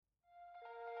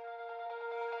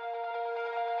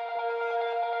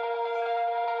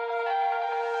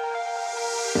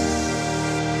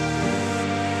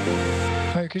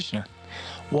Hare Krishna.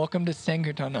 Welcome to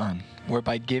Sankirtan On, where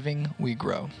by giving we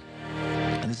grow.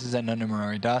 And this is Ananda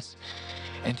Murari Das.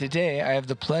 And today I have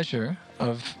the pleasure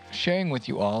of sharing with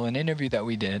you all an interview that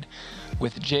we did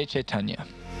with Jai Chaitanya.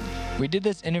 We did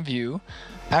this interview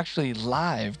actually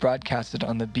live broadcasted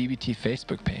on the BBT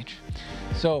Facebook page.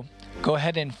 So go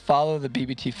ahead and follow the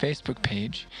BBT Facebook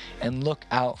page and look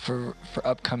out for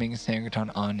upcoming Sankirtan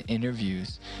On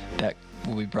interviews that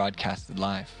will be broadcasted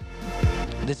live.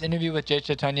 This interview with Jai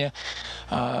Chaitanya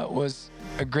was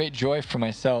a great joy for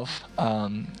myself,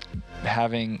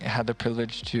 having had the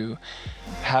privilege to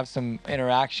have some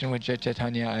interaction with Jai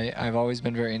Chaitanya. I've always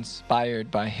been very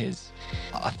inspired by his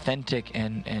authentic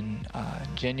and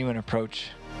genuine approach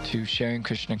to sharing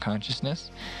Krishna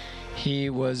consciousness. He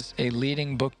was a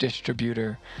leading book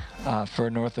distributor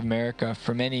for North America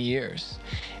for many years.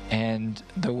 And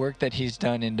the work that he's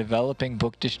done in developing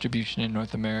book distribution in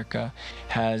North America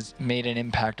has made an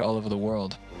impact all over the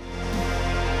world.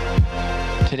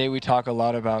 Today we talk a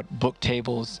lot about book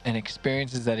tables and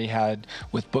experiences that he had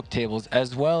with book tables,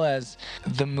 as well as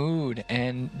the mood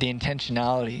and the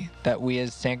intentionality that we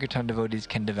as Sankirtan devotees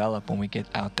can develop when we get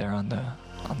out there on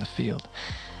the field.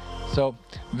 So,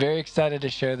 very excited to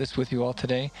share this with you all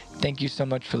today. Thank you so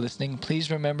much for listening.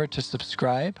 Please remember to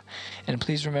subscribe, and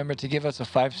please remember to give us a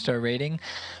 5-star rating.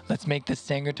 Let's make this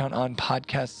Sankirtan On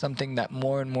podcast something that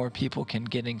more and more people can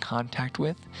get in contact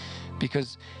with,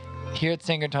 because here at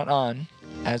Sankirtan On,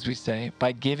 as we say,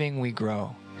 by giving we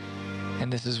grow.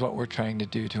 And this is what we're trying to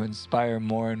do, to inspire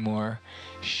more and more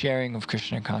sharing of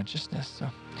Krishna consciousness. So,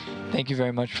 thank you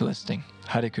very much for listening.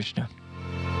 Hare Krishna.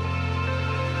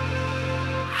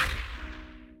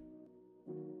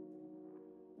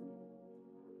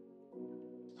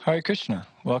 Hare Krishna.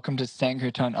 Welcome to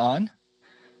Sankirtan On.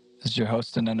 This is your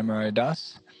host, Ananda Murari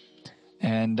Das.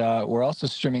 And we're also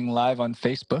streaming live on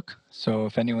Facebook. So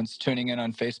if anyone's tuning in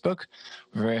on Facebook,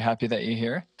 we're very happy that you're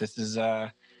here. This is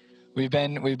we've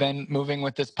been moving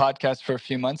with this podcast for a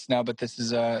few months now, but this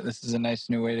is a nice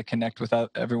new way to connect with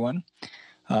everyone.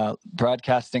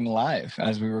 Broadcasting live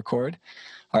as we record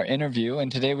our interview.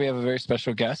 And today we have a very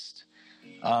special guest,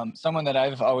 someone that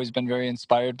I've always been very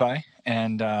inspired by,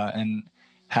 and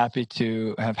happy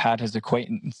to have had his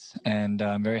acquaintance, and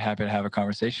I'm very happy to have a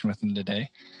conversation with him today.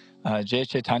 Jai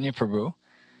Chaitanya Prabhu.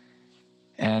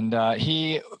 And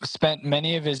he spent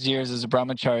many of his years as a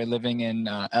brahmachari living in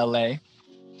LA,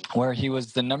 where he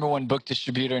was the #1 book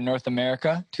distributor in North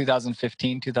America,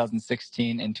 2015,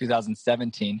 2016, and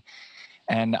 2017.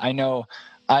 And I know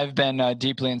I've been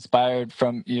deeply inspired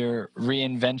from your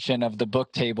reinvention of the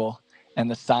book table and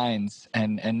the signs,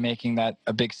 and making that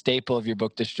a big staple of your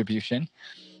book distribution.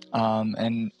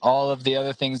 And all of the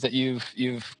other things that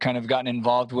you've kind of gotten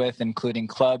involved with, including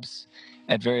clubs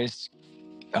at various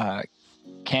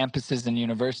campuses and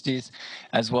universities,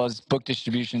 as well as book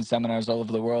distribution seminars all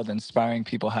over the world, inspiring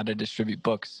people how to distribute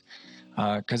books.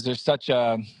 Because it's such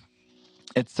a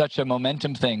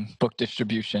momentum thing, book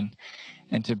distribution,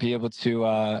 and to be able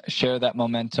to share that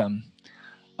momentum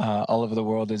all over the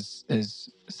world is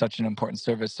such an important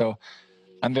service. So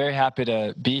I'm very happy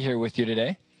to be here with you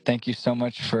today. Thank you so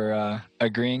much for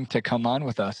agreeing to come on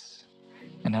with us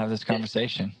and have this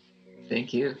conversation.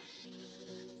 Thank you.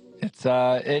 It's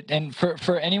and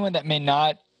for anyone that may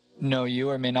not know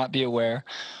you or may not be aware,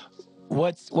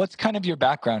 what's kind of your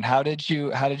background? How did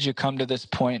you come to this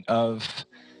point of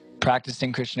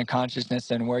practicing Krishna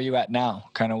consciousness, and where are you at now?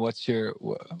 Kind of what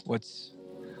does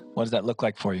that look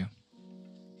like for you?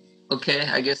 Okay,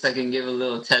 I guess I can give a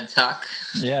little TED Talk.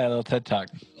 Yeah, a little TED Talk.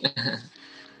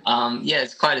 Yeah,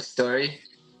 it's quite a story.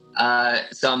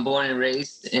 So I'm born and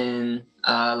raised in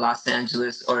Los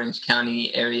Angeles, Orange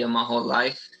County area my whole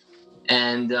life.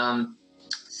 And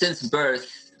since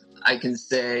birth, I can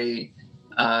say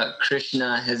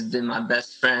Krishna has been my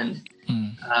best friend.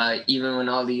 Even when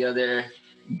all the other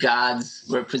gods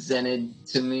were presented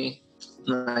to me,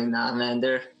 I'm like, nah, man,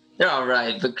 they're all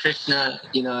right. But Krishna,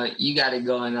 you got it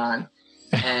going on.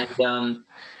 And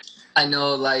I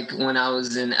know, like, when I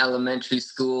was in elementary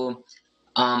school,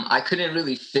 I couldn't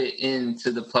really fit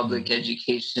into the public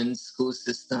education school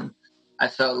system. I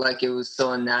felt like it was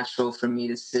so unnatural for me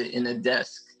to sit in a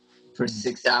desk for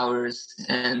 6 hours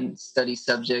and study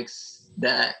subjects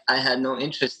that I had no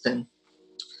interest in.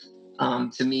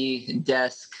 To me,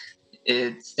 desk,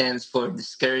 it stands for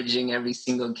discouraging every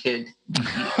single kid.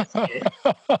 That's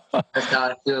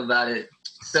how I feel about it.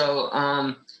 So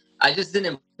I just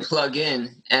didn't plug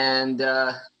in, and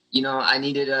I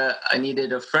needed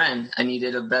a friend. I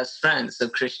needed a best friend. So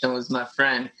Krishna was my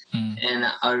friend. And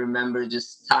I remember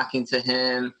just talking to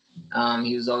him.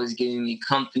 He was always giving me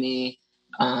company.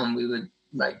 We would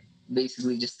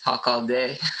basically just talk all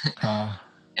day. Uh,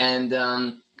 And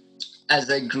as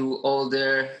I grew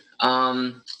older,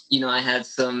 I had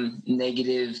some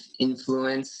negative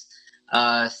influence.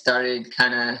 Started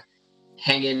kind of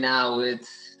hanging out with,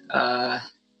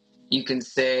 you can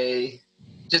say,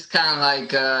 just kind of like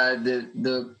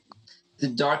the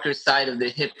darker side of the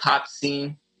hip hop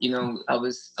scene. I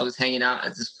was hanging out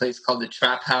at this place called the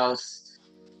Trap House,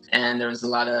 and there was a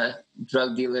lot of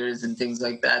drug dealers and things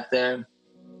like that there.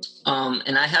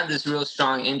 And I had this real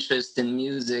strong interest in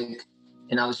music,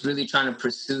 and I was really trying to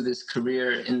pursue this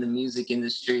career in the music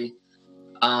industry.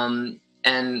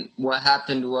 And what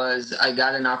happened was I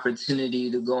got an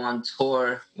opportunity to go on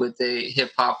tour with a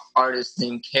hip hop artist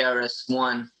named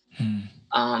KRS-One,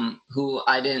 hmm. who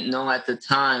I didn't know at the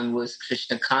time was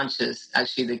Krishna Conscious.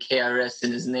 Actually, the KRS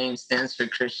in his name stands for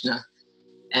Krishna.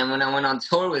 And when I went on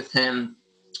tour with him,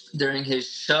 during his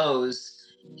shows,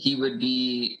 he would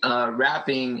be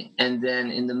rapping, and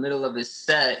then in the middle of his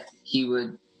set, he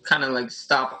would kind of like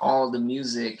stop all the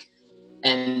music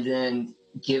and then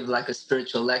give like a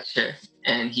spiritual lecture.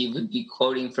 And he would be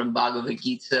quoting from Bhagavad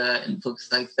Gita and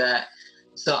books like that.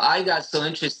 So I got so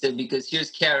interested because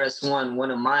here's KRS-One,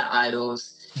 one of my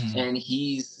idols, and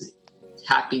he's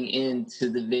tapping into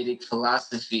the Vedic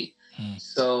philosophy.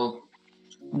 So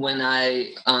when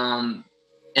I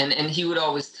and he would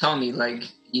always tell me, like,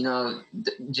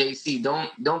 JC,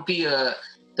 don't be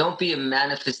a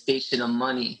manifestation of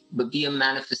money, but be a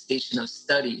manifestation of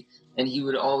study. And he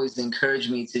would always encourage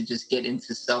me to just get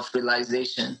into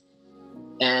self-realization.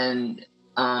 And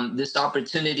this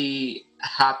opportunity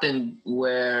happened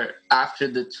where after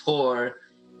the tour,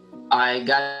 I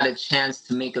got a chance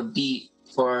to make a beat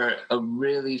for a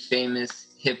really famous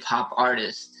hip hop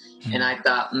artist. And I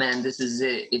thought, man, this is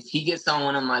it. If he gets on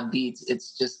one of my beats,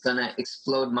 it's just gonna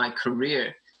explode my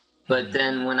career. But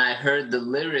then when I heard the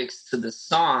lyrics to the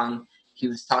song, he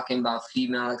was talking about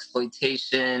female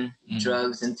exploitation,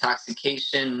 drugs,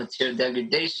 intoxication, material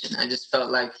degradation. I just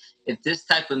felt like if this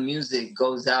type of music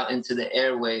goes out into the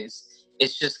airwaves,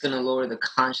 it's just going to lower the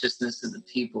consciousness of the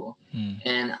people.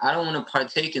 And I don't want to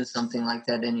partake in something like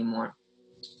that anymore.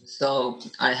 So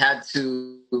I had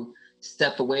to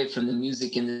step away from the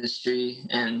music industry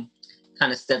and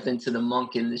kind of step into the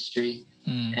monk industry.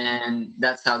 And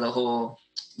that's how the whole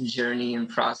journey and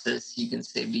process, you can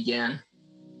say, began.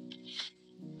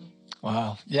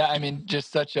 Wow. Yeah, I mean,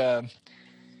 just such a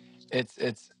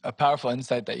it's a powerful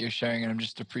insight that you're sharing, and I'm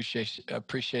just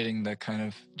appreciating the kind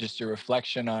of just your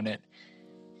reflection on it.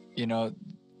 You know,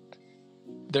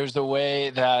 there's a way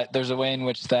in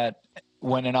which that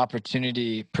when an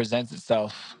opportunity presents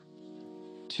itself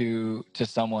to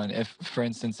someone, if for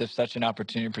instance, if such an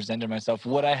opportunity presented myself,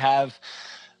 would I have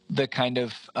the kind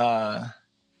of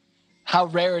how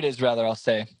rare it is, rather, I'll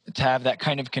say, to have that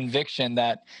kind of conviction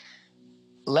that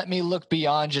let me look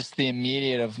beyond just the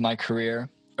immediate of my career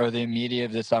or the immediate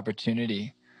of this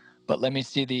opportunity, but let me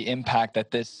see the impact that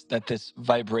this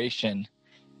vibration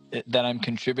that I'm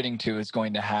contributing to is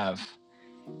going to have.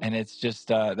 And it's just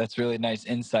that's really nice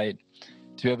insight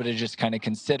to be able to just kind of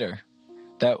consider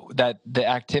that the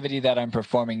activity that I'm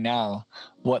performing now,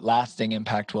 what lasting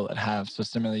impact will it have? So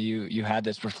similarly, you had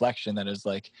this reflection that is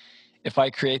like, if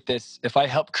I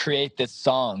help create this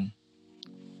song,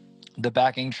 the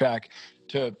backing track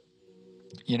to,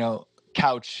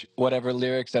 couch whatever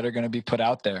lyrics that are going to be put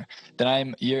out there,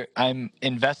 then I'm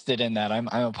invested in that. I'm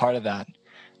a part of that,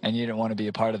 and you don't want to be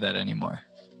a part of that anymore.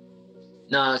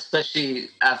 No, especially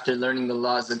after learning the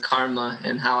laws of karma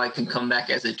and how I can come back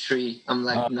as a tree. I'm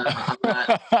like, no,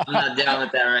 I'm not down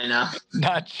with that right now.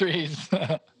 Not trees.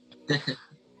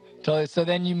 Totally. So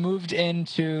then you moved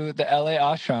into the LA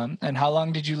ashram, and how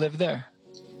long did you live there?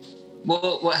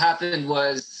 Well, what happened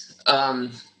was,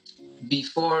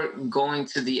 before going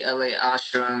to the LA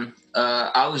ashram,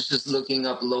 I was just looking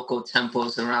up local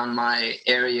temples around my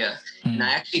area. And I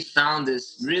actually found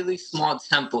this really small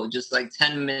temple just like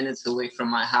 10 minutes away from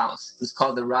my house. It's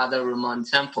called the Radha Raman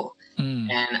Temple.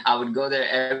 And I would go there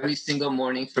every single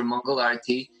morning for Mangal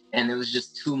Arti. And it was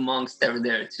just two monks that were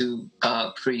there, two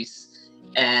priests.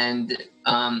 And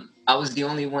I was the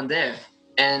only one there.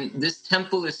 And this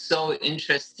temple is so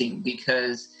interesting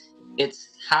because it's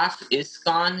half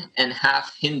ISKCON and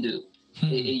half Hindu.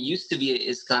 It used to be an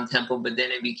ISKCON temple, but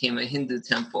then it became a Hindu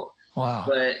temple. Wow.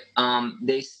 But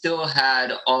they still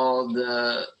had all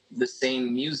the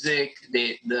same music.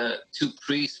 The two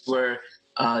priests were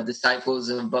disciples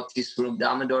of Bhakti Swarup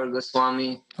Damodar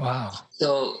Goswami. Wow.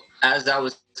 So as I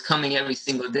was coming every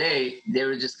single day, they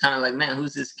were just kind of like, man,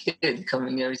 who's this kid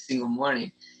coming every single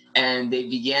morning? And they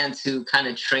began to kind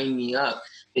of train me up.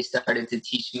 They started to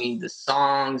teach me the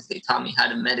songs. They taught me how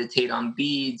to meditate on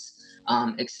beads.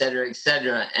 et cetera, et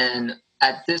cetera. And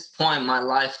at this point, my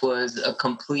life was a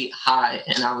complete high,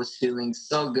 and I was feeling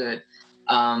so good.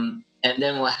 And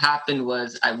then what happened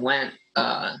was I went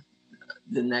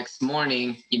the next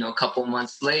morning, a couple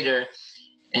months later,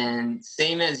 and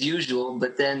same as usual.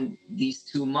 But then these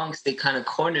two monks, they kind of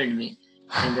cornered me,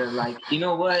 and they're like, you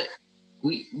know what?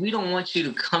 We don't want you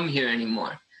to come here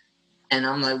anymore. And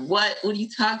I'm like, what are you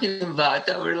talking about? I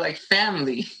thought we were like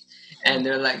family. And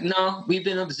they're like, no, we've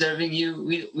been observing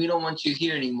you. We don't want you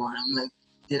here anymore. I'm like,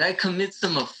 did I commit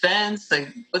some offense?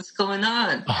 Like, what's going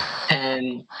on?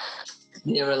 And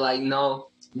they were like,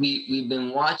 no, we've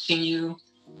been watching you,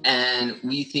 and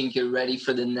we think you're ready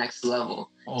for the next level.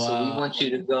 Wow. So we want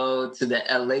you to go to the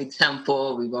LA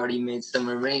temple. We've already made some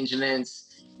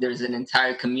arrangements. There's an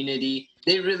entire community.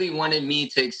 They really wanted me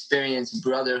to experience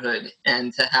brotherhood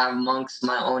and to have monks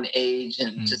my own age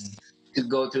and just to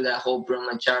go through that whole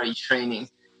brahmachari training.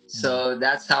 So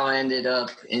that's how I ended up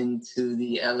into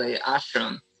the LA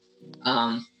ashram.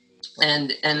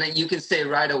 And you can say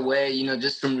right away,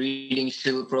 just from reading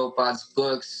Srila Prabhupada's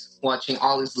books, watching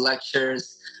all his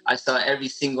lectures, I saw every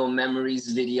single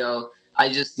memories video. I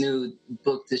just knew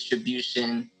book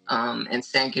distribution and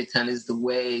Sankirtan is the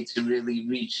way to really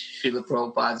reach Srila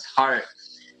Prabhupada's heart.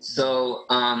 So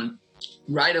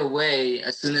right away,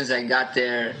 as soon as I got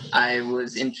there, I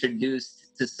was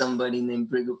introduced to somebody named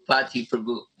Brigupati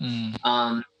Prabhu.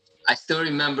 I still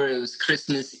remember it was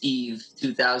Christmas Eve,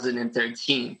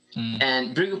 2013.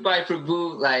 And Brigupati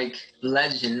Prabhu, like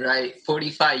legend, right?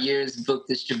 45 years book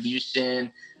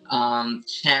distribution,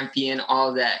 champion,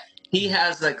 all that. He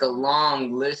has like a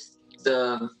long list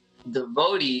of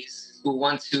devotees who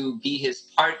want to be his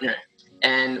partner.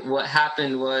 And what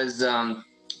happened was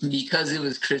because it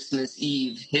was Christmas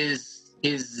Eve, his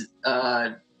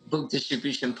book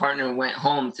distribution partner went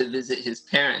home to visit his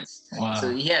parents. Wow.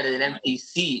 So he had an empty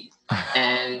seat.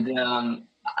 And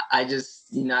I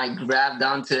just, I grabbed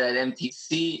onto that empty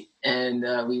seat, and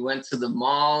we went to the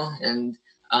mall. And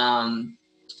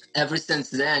ever since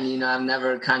then, I've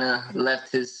never kind of left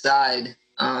his side,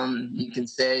 you can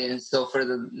say. And so for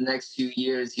the next few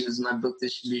years, he was my book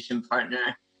distribution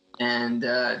partner, and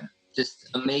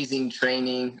just amazing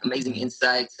training, amazing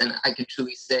insights. And I could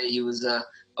truly say he was a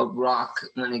rock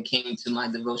when it came to my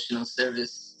devotional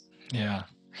service. Yeah.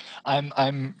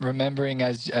 I'm remembering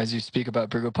as you speak about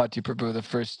Brigupati Prabhu, the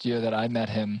first year that I met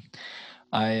him,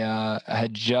 I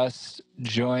had just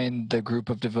joined the group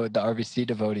of the RVC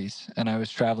devotees, and I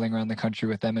was traveling around the country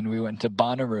with them, and we went to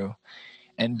Bonnaroo,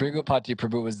 and Brigupati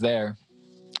Prabhu was there.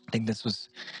 I think this was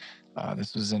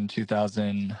in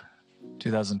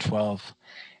 2012,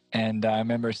 and I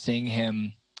remember seeing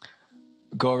him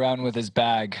go around with his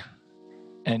bag,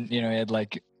 and he had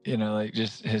like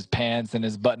just his pants and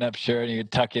his button-up shirt, and he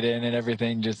would tuck it in and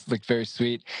everything, just looked very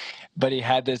sweet. But he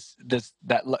had this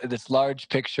large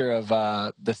picture of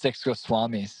the six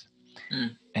Goswamis,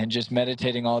 and just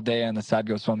meditating all day on the Sad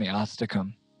Goswami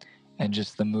Astakam, and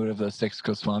just the mood of those six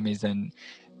Goswamis, and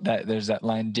that there's that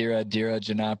line Dira Dira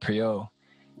Jana Priyo,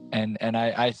 and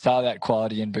I saw that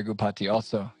quality in Brigupati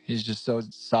also. He's just so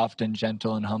soft and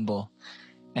gentle and humble,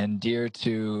 and dear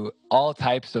to all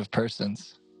types of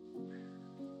persons.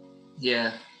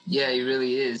 Yeah, he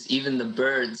really is. Even the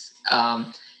birds.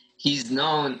 He's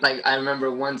known, like, I remember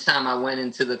one time I went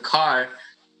into the car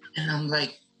and I'm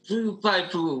like,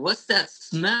 Prabhu, what's that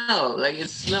smell? Like, it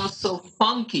smells so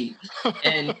funky.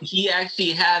 And he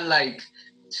actually had like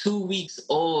 2 weeks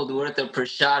old worth of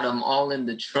prasadam all in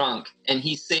the trunk. And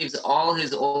he saves all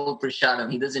his old prasadam.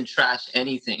 He doesn't trash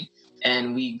anything.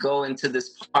 And we go into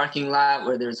this parking lot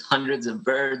where there's hundreds of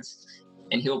birds,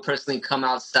 and he'll personally come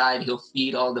outside, he'll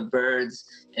feed all the birds,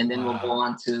 and then we'll go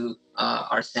on to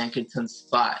our Sankirtan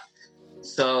spot.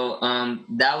 So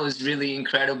that was really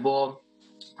incredible.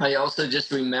 I also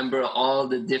just remember all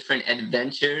the different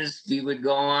adventures we would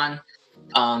go on.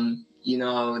 The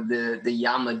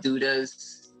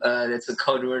Yamadutas, that's a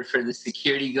code word for the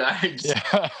security guards.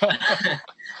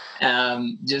 Yeah.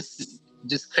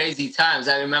 Just crazy times.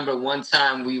 I remember one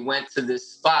time we went to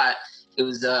this spot. It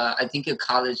was, I think, a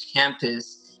college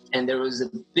campus, and there was a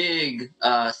big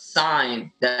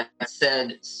sign that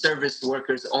said service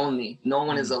workers only. No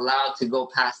one is allowed to go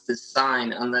past this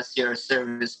sign unless you're a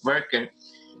service worker.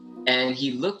 And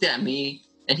he looked at me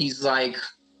and he's like,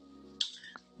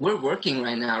 we're working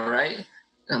right now, right?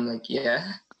 And I'm like,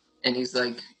 yeah. And he's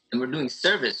like, and we're doing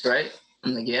service, right?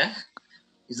 I'm like, yeah.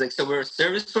 He's like, so we're a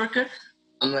service worker?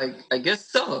 I'm like, I guess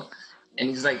so. And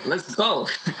he's like, let's go.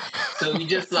 So we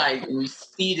just we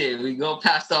speeded. We go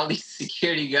past all these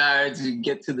security guards. We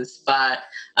get to the spot.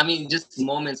 I mean, just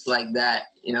moments like that,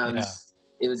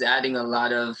 it was adding a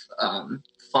lot of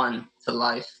fun to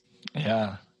life.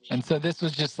 Yeah. And so this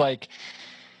was just like,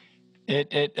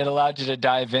 it allowed you to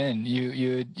dive in.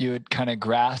 You had kind of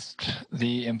grasped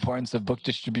the importance of book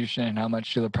distribution and how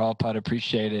much Srila Prabhupada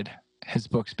appreciated his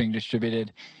books being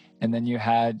distributed. And then you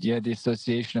had the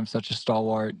association of such a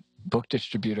stalwart book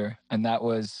distributor. And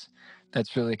that's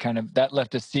really kind of, that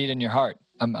left a seed in your heart.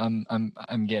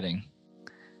 I'm getting.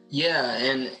 Yeah,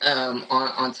 and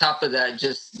on top of that,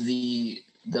 just the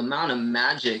amount of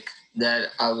magic that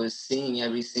I was seeing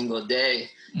every single day,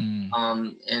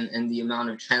 and the amount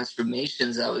of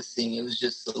transformations I was seeing, it was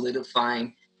just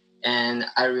solidifying. And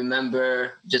I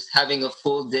remember just having a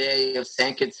full day of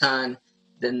Sankirtan,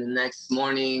 then the next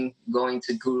morning going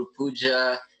to Guru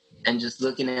Puja and just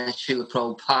looking at Srila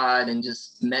Prabhupada and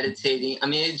just meditating. I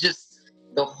mean,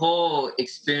 the whole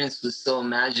experience was so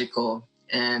magical.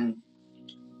 And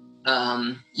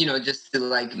just to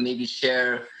like maybe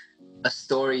share a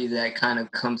story that kind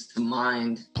of comes to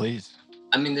mind. Please.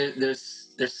 I mean, there's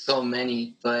so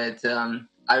many, but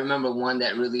I remember one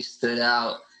that really stood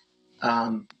out.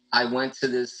 I went to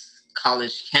this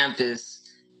college campus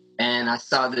and I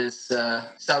saw this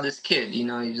kid. He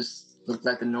just looked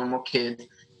like a normal kid.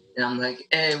 And I'm like,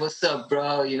 hey, what's up,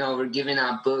 bro? We're giving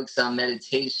out books on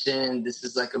meditation. This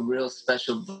is like a real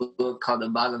special book called the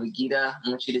Bhagavad Gita. I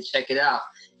want you to check it out.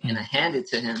 And I hand it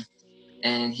to him.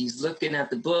 And he's looking at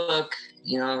the book,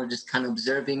 just kind of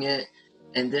observing it.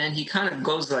 And then he kind of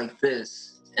goes like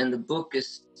this. And the book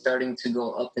is starting to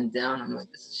go up and down. I'm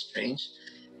like, this is strange.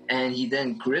 And he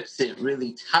then grips it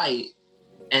really tight.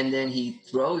 And then he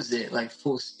throws it like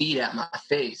full speed at my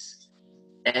face.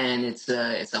 And it's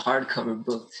a hardcover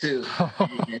book too.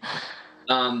 And,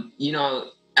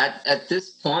 at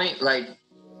this point, like,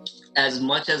 as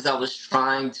much as I was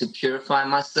trying to purify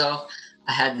myself,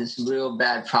 I had this real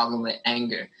bad problem with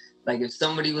anger. Like, if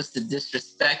somebody was to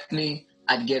disrespect me,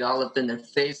 I'd get all up in their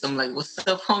face. I'm like, what's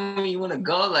up, homie? You want to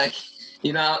go? Like,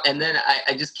 and then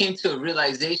I just came to a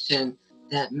realization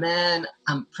that, man,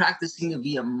 I'm practicing to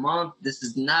be a monk. This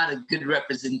is not a good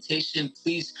representation.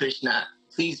 Please, Krishna,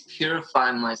 please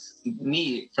purify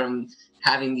me from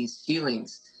having these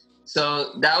feelings.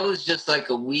 So that was just like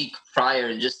a week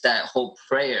prior, just that whole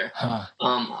prayer,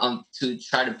 to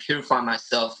try to purify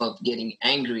myself of getting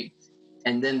angry.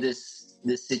 And then this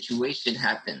situation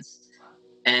happens.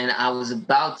 And I was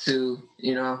about to,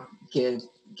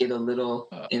 get a little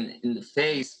in the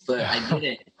face, but I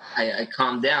didn't. I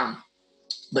calmed down.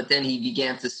 But then he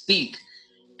began to speak.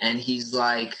 And he's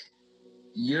like,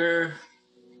 you're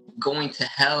going to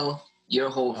hell. Your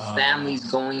whole family's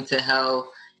going to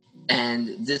hell.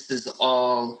 And this is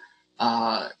all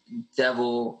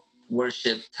devil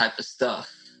worship type of stuff.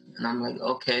 And I'm like,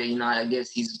 okay, I guess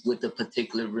he's with a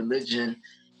particular religion.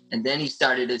 And then he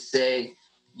started to say,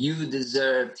 you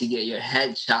deserve to get your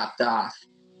head chopped off.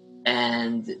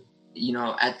 And,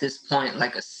 at this point,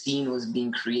 like a scene was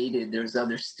being created. There's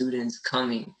other students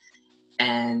coming.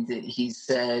 And he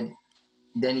said,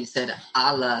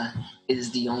 Allah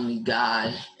is the only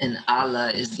God and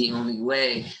Allah is the only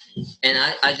way. And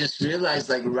I just realized,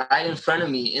 like, right in front of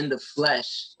me in the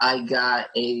flesh, I got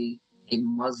a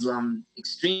Muslim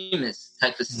extremist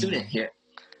type of student here.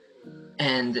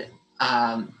 And,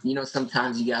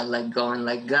 sometimes you gotta let go and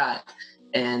let God.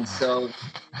 And so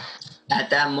at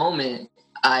that moment,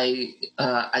 I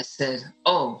said,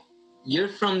 oh, you're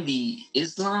from the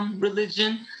Islam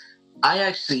religion? I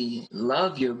actually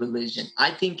love your religion.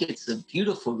 I think it's a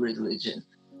beautiful religion.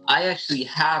 I actually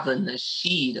have a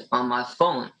nasheed on my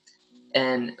phone.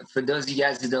 And for those of you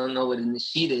guys who don't know what a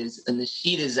nasheed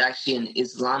is actually an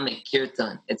Islamic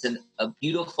kirtan. It's a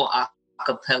beautiful a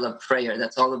cappella prayer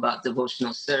that's all about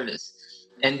devotional service.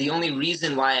 And the only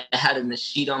reason why I had a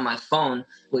nasheed on my phone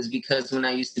was because when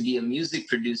I used to be a music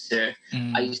producer,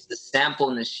 I used to sample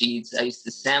nasheeds. I used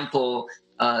to sample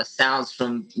sounds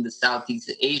from the Southeast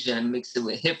Asia and mix it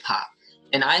with hip hop.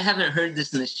 And I haven't heard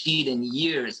this nasheed in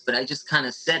years, but I just kind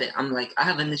of said it. I'm like, I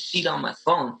have a nasheed on my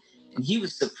phone. And he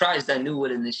was surprised I knew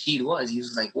what a nasheed was. He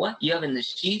was like, what? You have a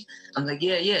nasheed? I'm like,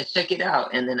 yeah, check it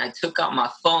out. And then I took out my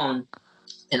phone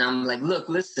and I'm like, look,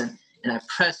 listen. And I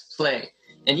pressed play.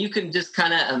 And you can just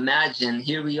kind of imagine,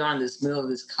 here we are in this middle of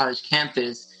this college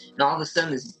campus, and all of a sudden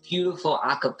this beautiful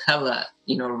a cappella,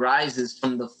 rises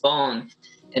from the phone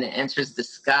and it enters the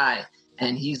sky.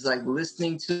 And he's like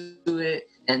listening to it.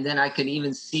 And then I could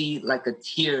even see like a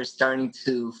tear starting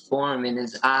to form in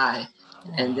his eye.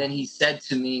 And then he said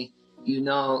to me,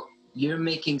 you're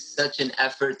making such an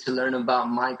effort to learn about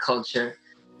my culture.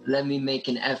 Let me make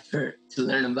an effort to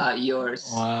learn about yours.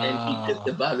 Wow. And he took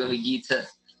the Bhagavad Gita.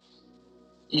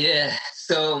 Yeah.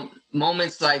 So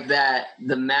moments like that,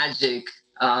 the magic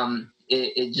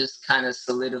it just kind of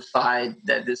solidified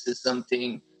that this is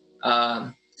something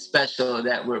special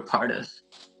that we're part of.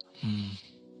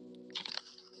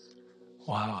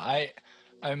 Wow, I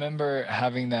remember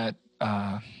having that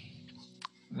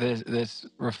this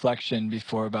reflection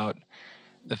before about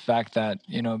the fact that,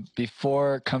 you know,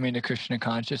 before coming to Krishna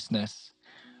consciousness,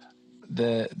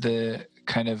 the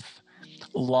kind of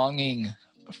longing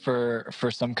for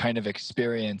some kind of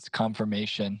experience,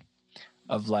 confirmation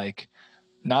of like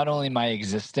not only my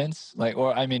existence, like,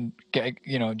 or I mean,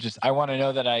 you know, just I want to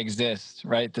know that I exist,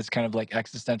 right? This kind of like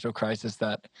existential crisis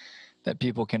that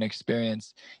people can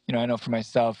experience. You know, I know for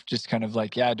myself, just kind of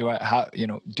like, yeah, do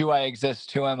I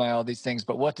exist? Who am I? All these things.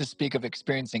 But what to speak of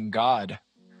experiencing God,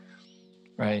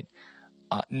 right?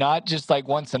 Not just like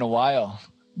once in a while,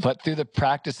 but through the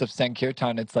practice of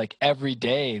Sankirtan, it's like every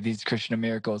day, these Krishna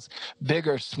miracles, big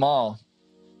or small,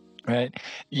 right?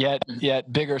 Yet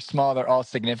big or small, they're all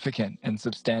significant and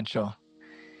substantial.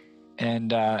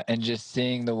 And just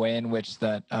seeing the way in which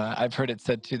that, I've heard it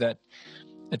said too, that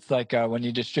it's like when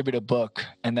you distribute a book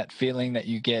and that feeling that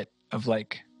you get of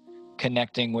like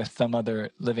connecting with some other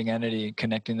living entity,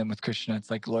 connecting them with Krishna. It's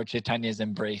like Lord Chaitanya's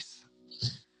embrace.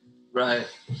 Right.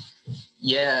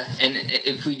 Yeah, and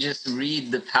if we just read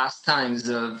the pastimes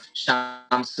of Shyam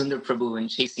Sundar Prabhu and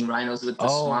chasing rhinos with the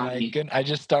Oh my Swami, goodness! I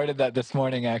just started that this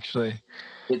morning, actually.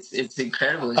 it's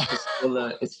incredible. It's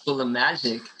just full of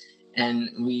magic, and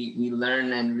we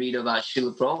learn and read about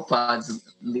Srila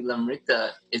Prabhupada's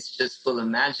Lilamrita. It's just full of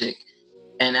magic,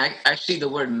 and actually the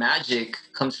word magic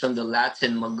comes from the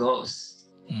Latin magos,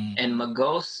 and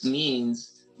magos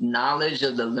means knowledge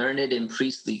of the learned and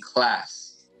priestly class.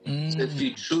 So if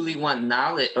you truly want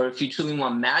knowledge, or if you truly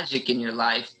want magic in your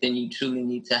life, then you truly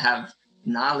need to have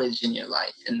knowledge in your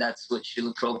life. And that's what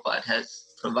Srila Prabhupada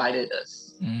has provided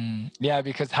us. Yeah,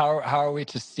 because how are we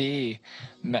to see?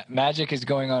 Magic is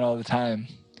going on all the time.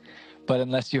 But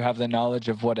unless you have the knowledge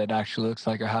of what it actually looks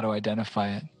like or how to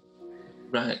identify it.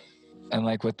 Right. And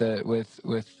like with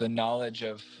the knowledge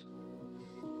of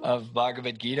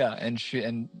Bhagavad Gita and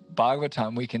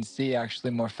Bhagavatam, we can see actually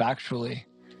more factually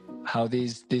how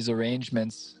these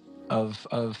arrangements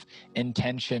of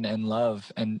intention and love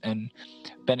and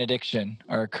benediction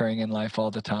are occurring in life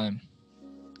all the time.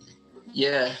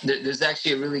 Yeah, there's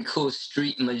actually a really cool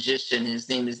street magician. His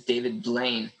name is David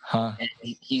Blaine. Huh. And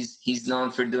he's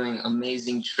known for doing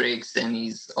amazing tricks, and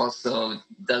he's also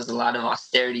does a lot of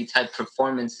austerity type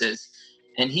performances.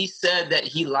 And he said that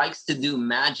he likes to do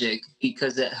magic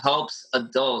because it helps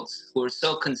adults who are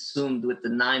so consumed with the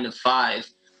 9 to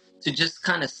 5 to just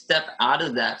kind of step out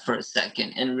of that for a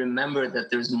second and remember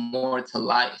that there's more to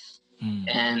life.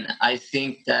 And I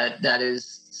think that that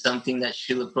is something that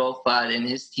Srila Prabhupada and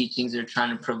his teachings are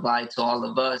trying to provide to all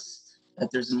of us, that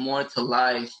there's more to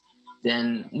life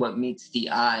than what meets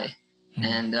the eye.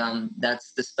 And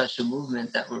that's the special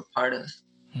movement that we're part of.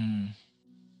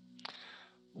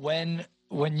 When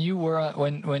you were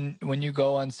when you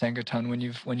go on Sankirtan, when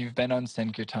you've been on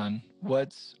Sankirtan,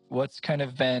 what's kind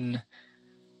of been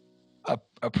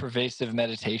a pervasive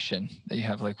meditation that you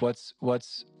have? Like what's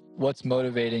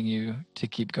motivating you to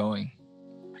keep going?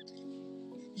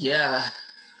 Yeah,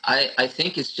 I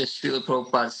think it's just Srila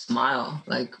Prabhupada's smile.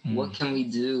 Like, what can we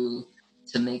do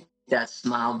to make that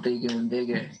smile bigger and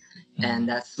bigger? And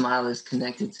that smile is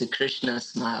connected to Krishna's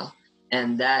smile.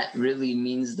 And that really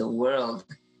means the world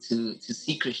to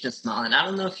see Krishna's smile. And I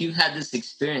don't know if you've had this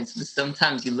experience, but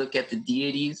sometimes you look at the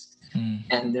deities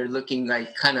and they're looking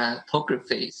like kind of poker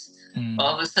face.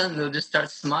 All of a sudden, they'll just start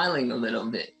smiling a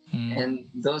little bit. And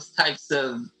those types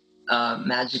of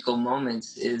magical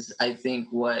moments is, I think,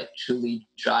 what truly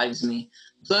drives me.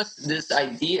 Plus, this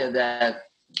idea that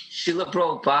Srila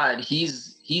Prabhupada,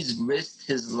 he's risked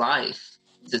his life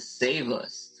to save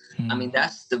us. I mean,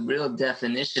 that's the real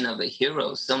definition of a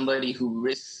hero, somebody who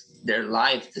risks their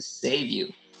life to save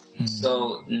you.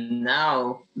 So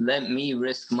now let me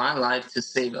risk my life to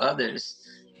save others.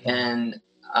 And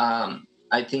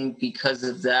I think because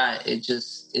of that, it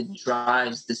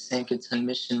drives the Sankirtan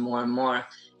mission more and more.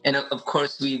 And of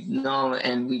course, we know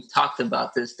and we've talked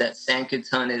about this, that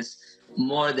Sankirtan is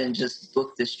more than just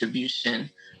book distribution.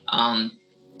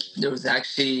 There was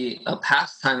actually a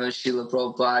pastime of Srila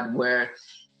Prabhupada where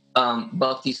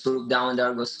Bhakti Swarup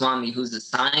Damodar Goswami, who's a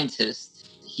scientist,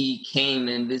 he came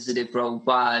and visited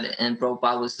Prabhupada, and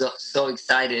Prabhupada was so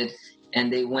excited,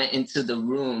 and they went into the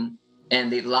room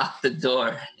and they locked the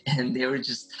door, and they were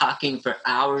just talking for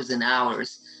hours and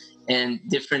hours. And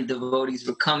different devotees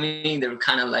were coming, they were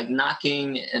kind of like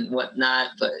knocking and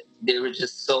whatnot, but they were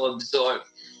just so absorbed.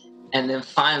 And then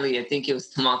finally, I think it was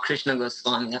Tamal Krishna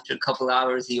Goswami, after a couple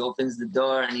hours, he opens the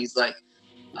door and he's like,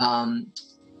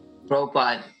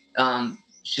 Prabhupada,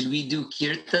 should we do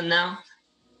kirtan now?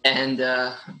 And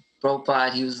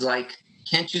Prabhupada, he was like,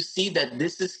 can't you see that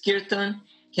this is kirtan?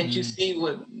 Can't you see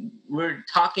what we're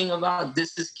talking about?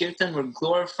 This is kirtan. We're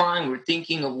glorifying. We're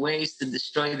thinking of ways to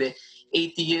destroy the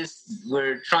atheists.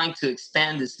 We're trying to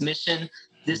expand this mission.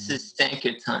 This is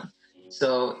Sankirtan.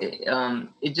 So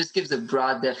it just gives a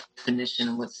broad definition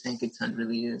of what Sankirtan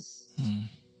really is.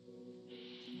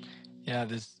 Yeah,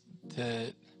 this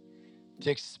to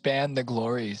expand the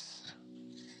glories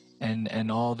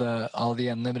and all the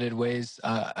unlimited ways.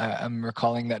 I'm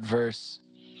recalling that verse.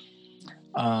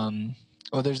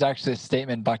 Well, there's actually a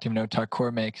statement Bhaktivinoda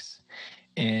Thakur makes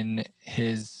in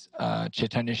his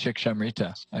Chaitanya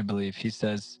Shikshamrita, I believe. He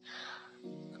says,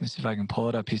 let me see if I can pull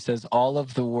it up. He says, all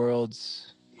of the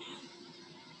world's,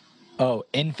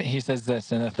 he says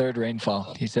this in the third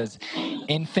rainfall. He says,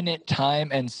 infinite time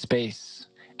and space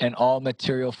and all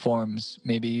material forms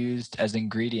may be used as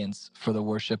ingredients for the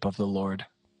worship of the Lord.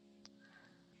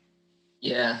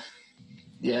 Yeah,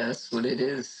 that's what it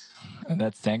is. And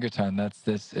that's Sankirtan. That's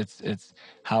this. It's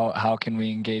how can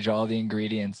we engage all the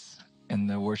ingredients in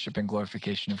the worship and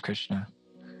glorification of Krishna?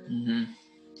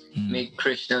 Make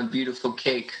Krishna a beautiful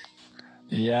cake.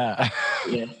 Yeah.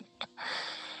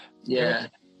 Yeah.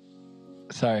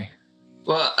 Sorry.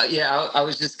 Well, I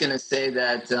was just gonna say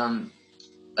that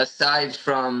aside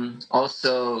from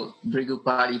also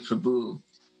Brigupati Prabhu,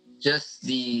 just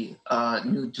the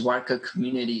New Dwarka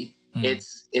community,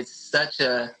 it's such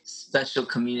a special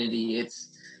community.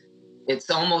 It's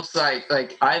almost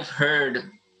like I've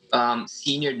heard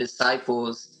senior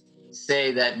disciples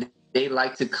say that they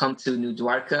like to come to New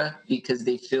Dwarka because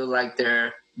they feel like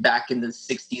they're back in the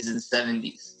 60s and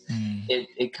 70s.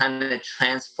 It kind of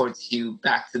transports you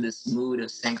back to this mood of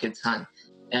Sankirtan.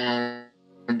 And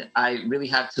I really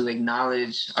have to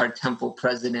acknowledge our temple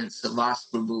president, Savas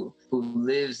Prabhu, who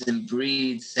lives and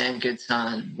breathes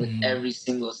Sankirtan with every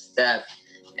single step.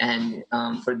 And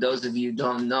for those of you who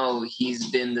don't know, he's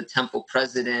been the temple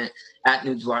president at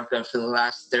New Dwarka for the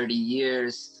last 30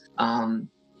 years.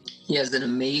 He has an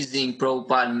amazing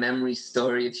Prabhupada memory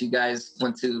story. If you guys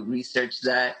want to research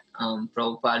that,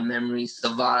 Prabhupada memory,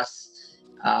 Savas,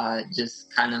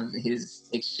 just kind of his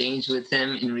exchange with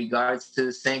him in regards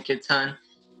to Sankirtan.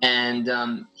 And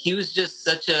he was just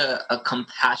such a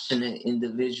compassionate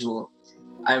individual.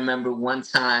 I remember one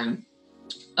time,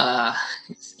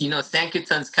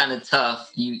 Sankirtan's kind of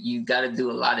tough. You got to do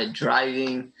a lot of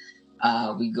driving.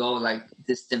 We go like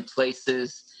distant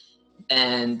places.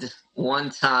 And one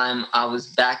time I was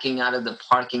backing out of the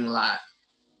parking lot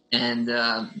and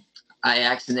I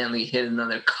accidentally hit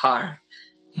another car.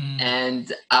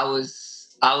 And I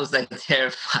was like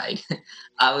terrified.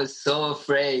 I was so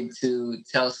afraid to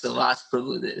tell Savas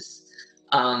Prabhu this.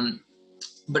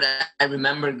 But I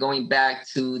remember going back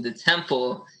to the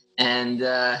temple and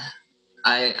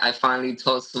I finally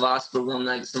told Savas Prabhu, I'm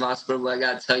like, Savas Prabhu, I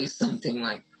gotta tell you something.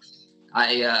 Like,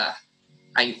 I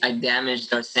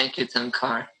damaged our Sankirtan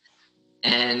car,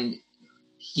 and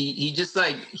he just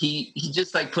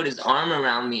put his arm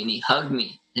around me and he hugged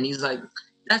me and he's like,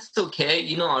 that's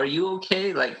okay, are you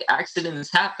okay? Like,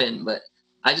 accidents happen, but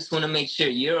I just want to make sure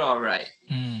you're all right.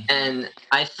 And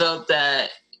I felt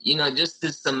that, just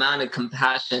this amount of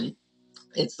compassion,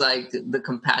 it's like the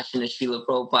compassion of Srila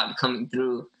Prabhupada coming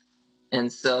through.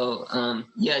 And so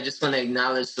I just want to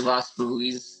acknowledge Savas Prabhu.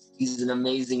 He's an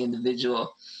amazing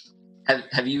individual.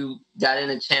 Have you gotten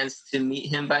a chance to meet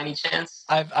him by any chance?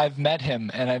 I've met him,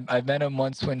 and I've met him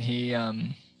once when he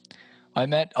I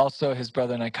met also his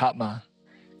brother Naikatma,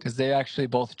 because they actually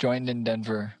both joined in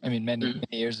Denver. I mean, many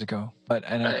years ago. But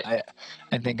right.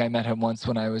 I think I met him once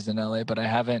when I was in LA, but I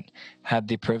haven't had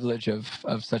the privilege of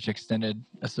such extended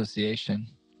association.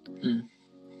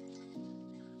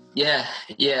 Yeah.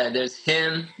 There's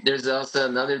him. There's also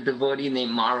another devotee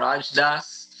named Maharaj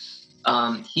Das.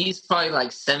 He's probably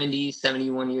like 70,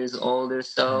 71 years old or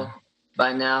so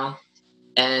by now.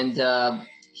 And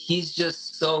he's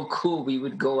just so cool. We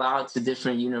would go out to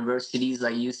different universities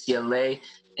like UCLA,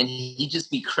 and he'd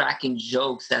just be cracking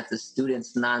jokes at the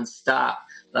students nonstop.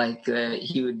 Like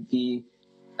he would be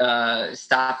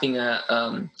stopping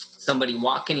somebody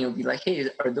walking. He'll be like, "Hey,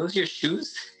 are those your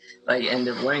shoes?" Like, and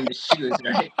they're wearing the shoes,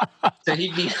 right? So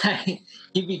he'd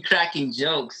be cracking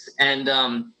jokes. And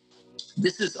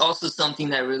this is also something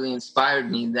that really inspired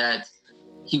me, that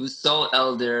he was so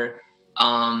elder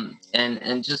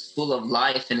and just full of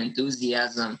life and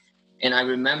enthusiasm. And I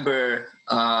remember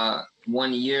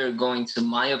 1 year going to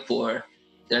Mayapur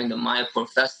during the Mayapur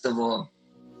festival,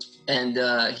 and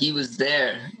he was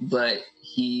there, but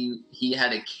he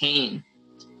had a cane.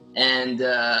 And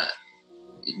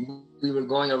we were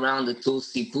going around the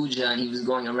Tulsi Puja, and he was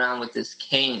going around with this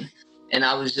cane. And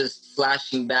I was just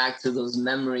flashing back to those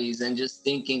memories and just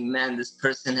thinking, man, this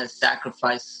person has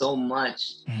sacrificed so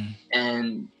much.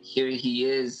 And here he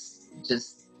is,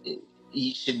 just,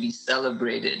 he should be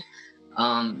celebrated.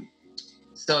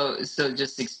 So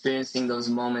just experiencing those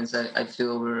moments, I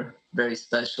feel were very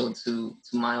special to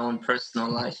my own personal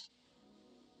life.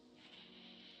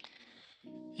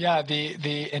 Yeah,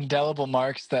 the indelible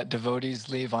marks that devotees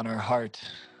leave on our heart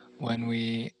when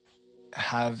we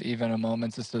have even a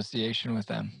moment's association with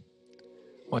them.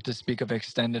 What to speak of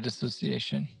extended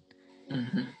association.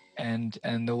 Mm-hmm.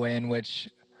 And the way in which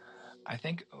I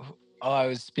think I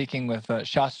was speaking with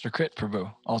Shastra Krit Prabhu,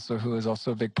 also, who is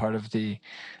also a big part of the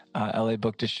LA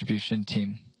book distribution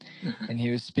team. Mm-hmm. And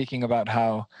he was speaking about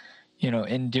how,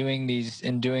 in doing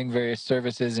various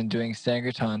services and doing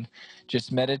Sankirtan,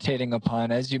 just meditating upon,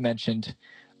 as you mentioned,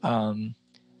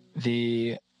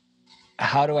 the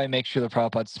how do I make Srila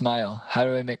Prabhupada smile? How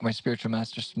do I make my spiritual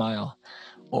master smile?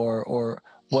 Or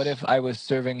what if I was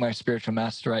serving my spiritual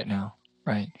master right now,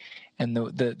 right? And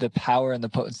the power and the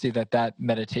potency that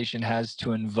meditation has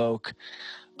to invoke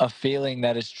a feeling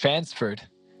that is transferred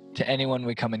to anyone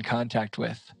we come in contact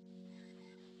with.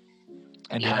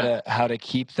 And how to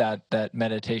keep that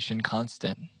meditation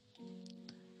constant.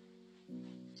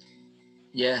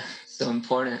 Yeah, so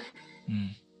important.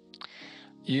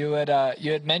 You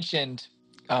had mentioned,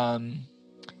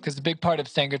 because a big part of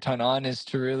Sankirtan On is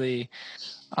to really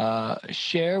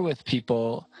share with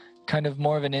people kind of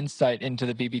more of an insight into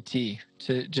the BBT,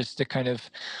 to kind of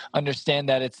understand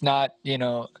that it's not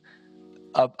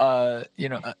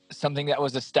something that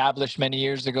was established many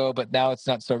years ago, but now it's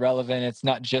not so relevant. It's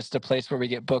not just a place where we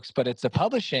get books, but it's a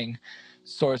publishing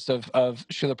source of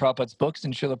Srila Prabhupada's books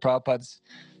and Srila Prabhupada's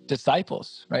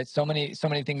disciples, right? So many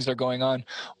things are going on.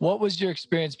 What was your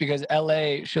experience? Because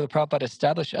LA, Srila Prabhupada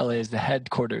established LA as the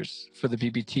headquarters for the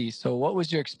BBT. So what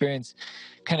was your experience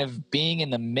kind of being in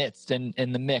the midst and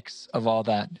in the mix of all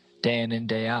that day in and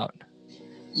day out?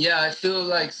 Yeah, I feel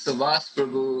like Savas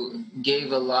Prabhu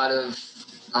gave a lot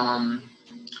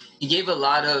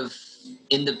of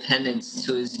independence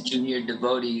to his junior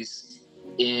devotees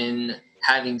in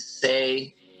having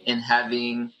say and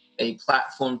having a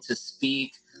platform to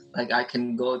speak. Like, I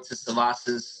can go to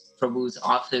Savas Prabhu's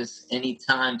office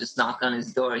anytime, just knock on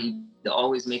his door. He'd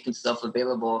always make himself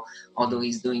available, although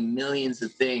he's doing millions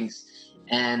of things.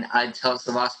 And I'd tell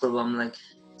Savas Prabhu, I'm like,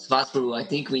 Savas Prabhu, I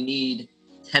think we need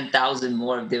 10,000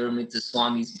 more of Devamrita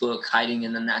Swami's book, Hiding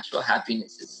in the Natural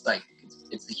Happiness. It's like,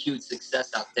 it's a huge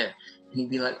success out there. And he'd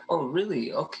be like, oh,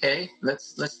 really? Okay,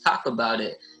 let's talk about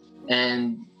it.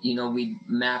 And, we'd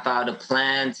map out a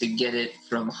plan to get it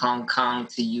from Hong Kong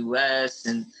to US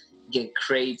and get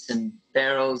crates and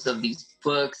barrels of these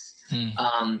books.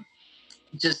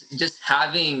 Just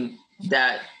having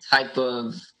that type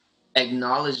of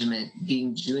acknowledgement,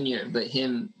 being junior, but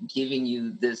him giving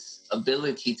you this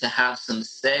ability to have some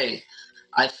say,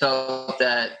 I felt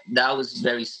that was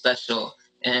very special.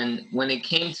 And when it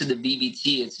came to the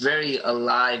BBT, it's very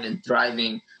alive and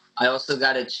thriving. I also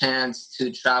got a chance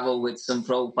to travel with some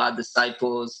Prabhupada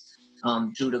disciples,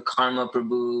 Judah Karma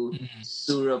Prabhu,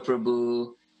 Sura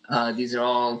Prabhu. These are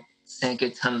all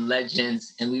Sankirtan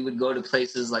legends. And we would go to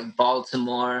places like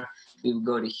Baltimore. We would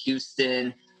go to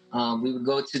Houston. We would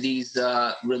go to these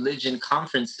religion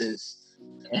conferences.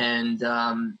 And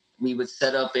we would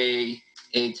set up a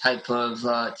type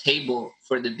of table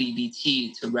for the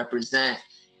BBT to represent,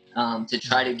 to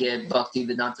try to get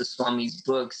Bhaktivedanta Swami's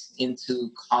books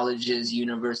into colleges,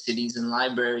 universities, and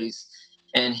libraries.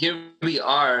 And here we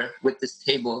are with this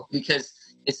table, because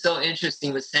it's so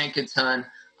interesting with Sankirtan.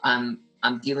 I'm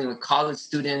dealing with college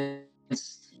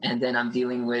students, and then I'm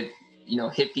dealing with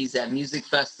hippies at music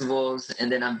festivals, and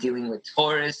then I'm dealing with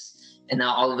tourists, and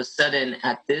now all of a sudden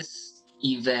at this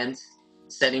event,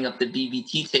 setting up the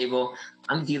BBT table,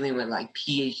 I'm dealing with like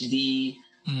PhD,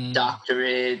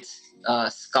 doctorate,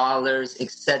 scholars,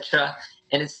 etc.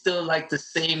 And it's still like the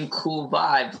same cool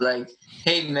vibe. Like,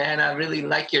 hey man, I really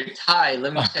like your tie.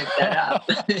 Let me check that out.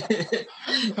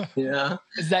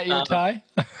 Is that your tie?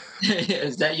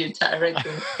 Is that your tie right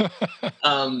there?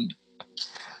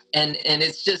 And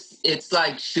it's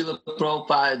like Srila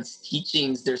Prabhupada's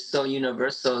teachings, they're so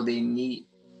universal. They meet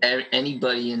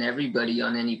anybody and everybody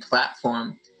on any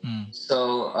platform.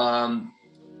 So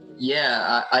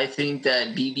I think that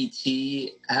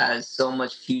BBT has so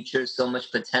much future, so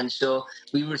much potential.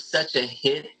 We were such a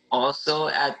hit also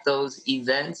at those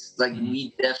events. Like,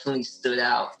 we definitely stood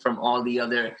out from all the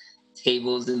other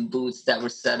tables and booths that were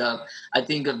set up. I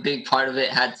think a big part of it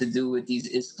had to do with these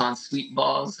ISKCON sweet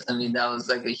balls. I mean, that was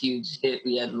like a huge hit.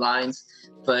 We had lines,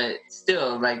 but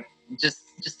still, like just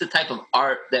the type of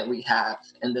art that we have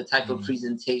and the type of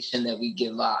presentation that we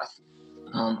give off.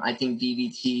 I think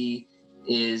BBT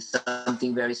is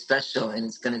something very special, and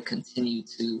it's going to continue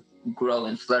to grow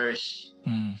and flourish.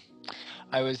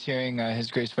 I was hearing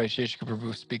His Grace Vaisheshika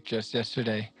Prabhu speak just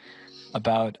yesterday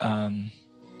about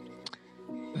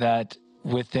that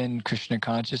within Krishna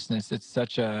consciousness, it's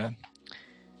such a,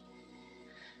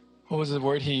 what was the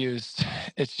word he used?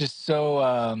 It's just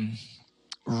so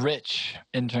rich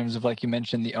in terms of, like you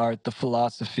mentioned, the art, the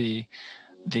philosophy,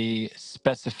 the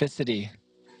specificity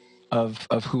of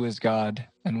who is God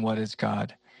and what is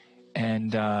God,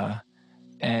 and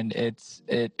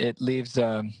it leaves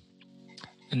a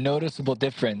noticeable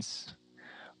difference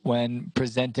when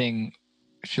presenting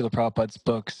Srila Prabhupada's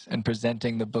books and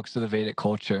presenting the books of the Vedic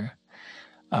culture,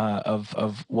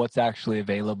 of what's actually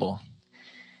available.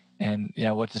 And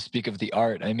what to speak of the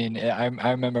art. I mean,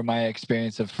 I remember my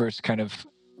experience of first kind of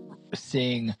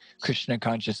seeing Krishna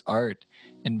conscious art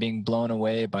and being blown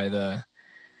away by the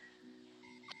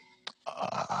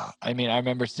I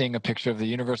remember seeing a picture of the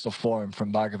universal form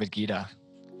from Bhagavad Gita,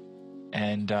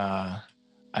 and I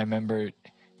remember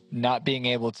not being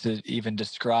able to even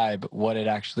describe what it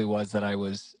actually was that I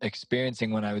was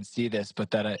experiencing when I would see this,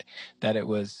 but that it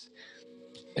was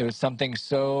something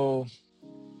so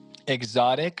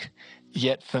exotic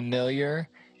yet familiar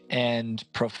and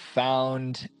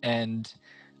profound, and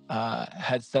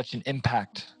had such an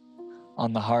impact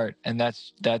on the heart. And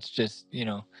that's just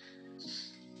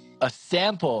a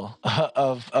sample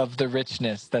of the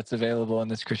richness that's available in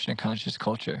this Krishna conscious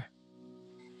culture.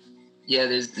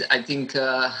 Yeah, I think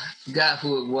I forgot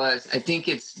who it was. I think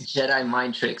it's Jedi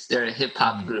Mind Tricks. They're a hip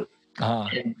hop group,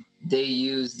 and they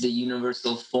use the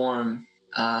universal form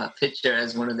picture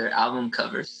as one of their album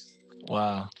covers.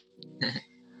 Wow,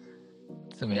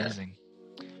 it's amazing.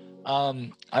 Yeah.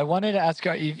 I wanted to ask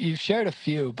you, you've shared a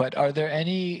few, but are there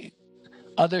any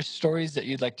other stories that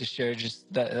you'd like to share,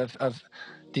 just that of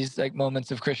these like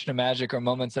moments of Krishna magic, or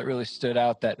moments that really stood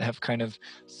out that have kind of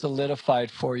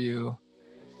solidified for you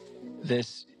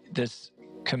this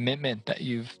commitment that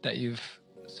you've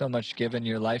so much given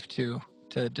your life to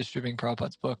distributing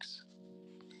Prabhupada's books?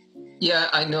 Yeah,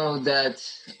 I know that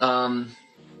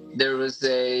there was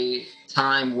a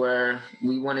time where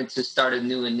we wanted to start a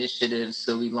new initiative,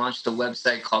 so we launched a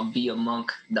website called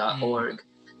beamonk.org,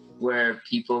 where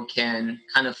people can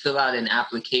kind of fill out an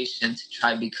application to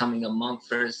try becoming a monk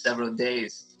for several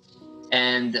days.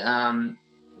 And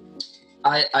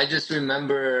I just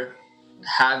remember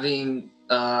having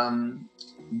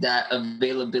that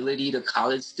availability to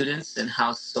college students, and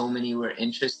how so many were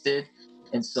interested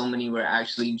and so many were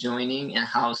actually joining, and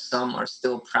how some are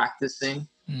still practicing.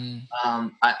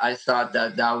 I thought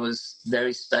that was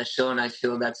very special, and I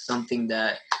feel that's something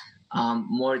that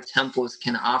more temples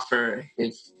can offer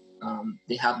if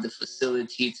they have the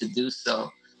facility to do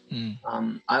so.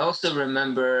 I also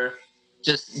remember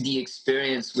just the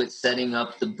experience with setting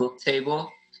up the book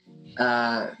table,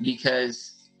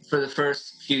 because for the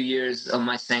first few years of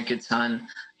my Sankirtan,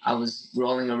 I was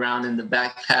rolling around in the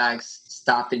backpacks,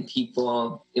 stopping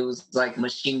people. It was like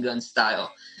machine gun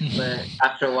style. But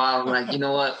after a while, I'm like, you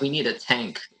know what? We need a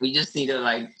tank. We just need to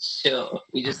like chill.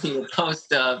 We just need to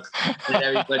post up and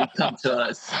everybody come to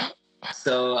us.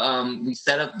 So we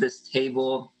set up this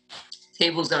table.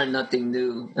 Tables are nothing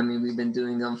new. I mean, we've been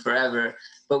doing them forever,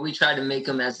 but we try to make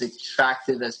them as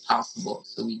attractive as possible.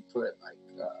 So we put like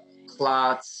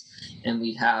cloths, and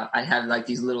I had like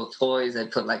these little toys. I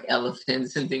put like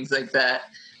elephants and things like that.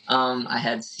 I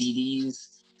had CDs,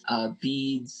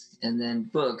 beads, and then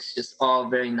books, just all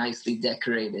very nicely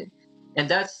decorated. And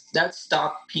that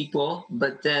stopped people.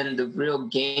 But then the real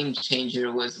game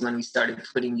changer was when we started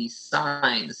putting these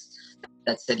signs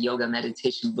that said yoga,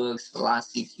 meditation books,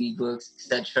 philosophy books,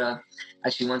 etc.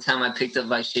 Actually, one time I picked up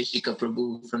Vaisheshika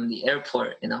Prabhu from the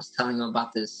airport, and I was telling him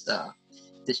about this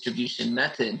distribution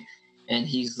method. And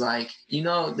he's like,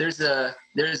 there's a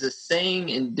saying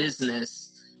in business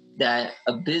that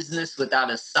a business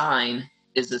without a sign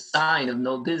is a sign of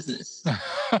no business.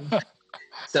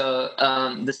 So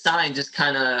the sign just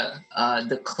kind of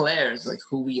declares like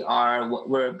who we are, what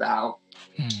we're about.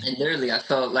 And literally, I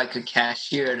felt like a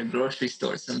cashier at a grocery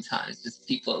store sometimes, just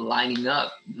people lining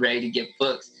up, ready to get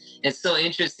books. It's so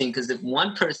interesting because if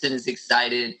one person is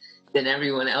excited, then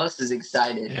everyone else is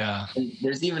excited. Yeah. And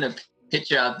there's even a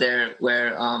picture out there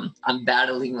where I'm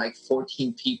battling like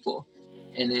 14 people.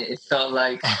 and it felt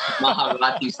like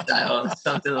Maharati style,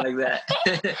 something like that.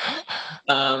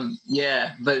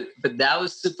 Yeah, but that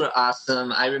was super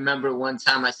awesome. I remember one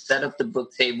time I set up the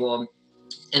book table,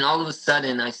 and all of a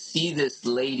sudden I see this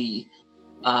lady.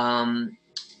 Um,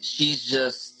 she's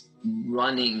just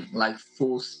running like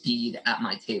full speed at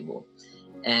my table,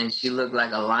 and she looked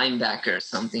like a linebacker or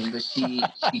something. But she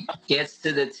gets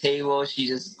to the table, she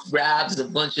just grabs a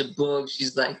bunch of books.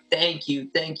 She's like, thank you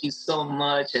so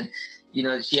much." And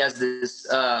she has this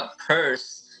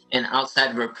purse, and outside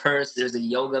of her purse, there's a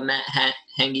yoga mat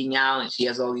hanging out, and she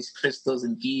has all these crystals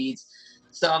and beads.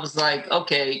 So I was like,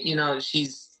 okay,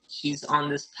 she's on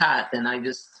this path, and I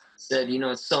just said,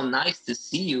 it's so nice to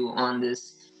see you on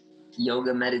this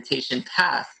yoga meditation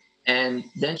path. And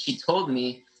then she told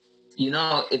me,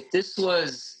 if this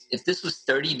was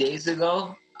 30 days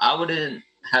ago, I wouldn't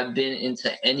have been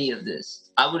into any of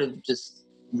this. I would have just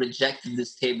rejected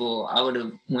this table. I would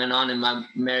have went on in my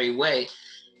merry way.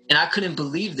 And I couldn't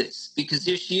believe this, because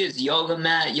here she is, yoga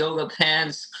mat, yoga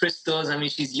pants, crystals. I mean,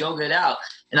 she's yogaed out.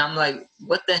 And I'm like,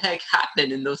 what the heck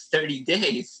happened in those 30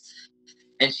 days?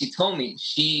 And she told me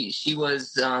she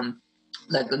was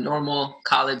like a normal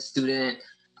college student,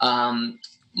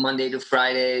 Monday to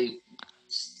Friday,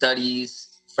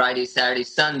 studies, Friday, Saturday,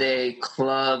 Sunday,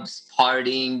 clubs,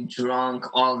 partying, drunk,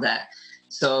 all that.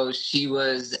 So she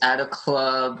was at a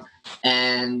club,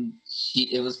 and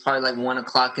it was probably like 1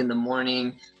 o'clock in the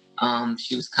morning.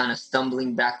 She was kind of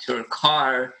stumbling back to her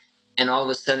car, and all of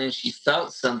a sudden she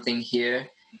felt something here,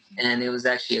 and it was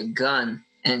actually a gun,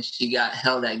 and she got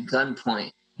held at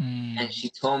gunpoint. And she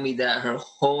told me that her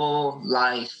whole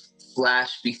life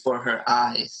flashed before her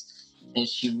eyes, and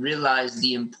she realized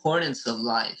the importance of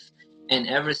life. And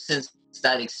ever since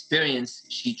that experience,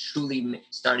 she truly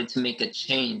started to make a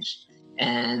change.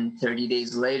 And 30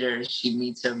 days later, she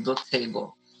meets her book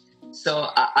table. So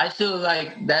I feel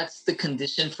like that's the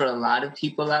condition for a lot of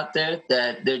people out there,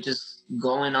 that they're just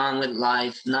going on with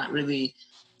life, not really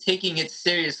taking it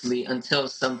seriously until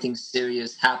something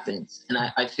serious happens. And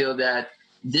I feel that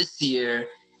this year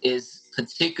is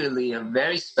particularly a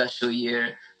very special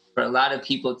year for a lot of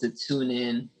people to tune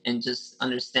in and just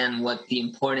understand what the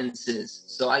importance is.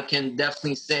 So I can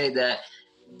definitely say that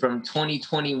from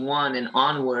 2021 and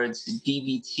onwards,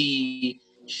 DBT,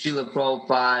 Srila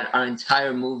Prabhupada, our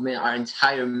entire movement, our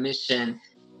entire mission,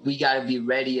 we got to be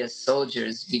ready as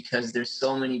soldiers, because there's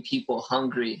so many people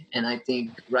hungry. And I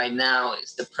think right now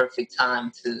is the perfect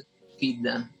time to feed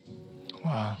them.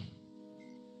 Wow.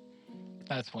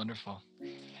 That's wonderful. Yeah,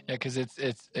 because it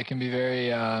can be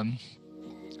very,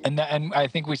 and I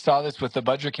think we saw this with the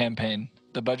budget campaign.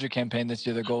 The budget campaign this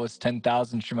year, the goal was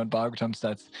 10,000 Srimad Bhagavatam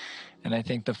sets, and I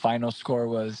think the final score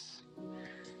was,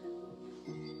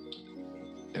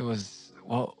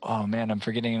 oh man, I'm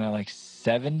forgetting, like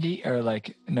 70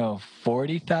 or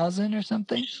 40,000 or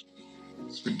something.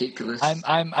 It's ridiculous.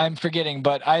 I'm forgetting,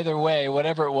 but either way,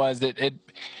 whatever it was,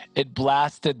 it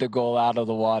blasted the goal out of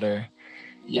the water.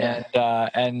 Yeah.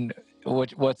 And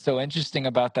what's so interesting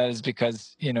about that is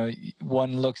because,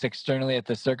 one looks externally at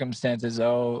the circumstances.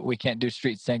 Oh, we can't do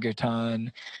street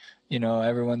Sankirtan.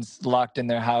 Everyone's locked in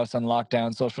their house on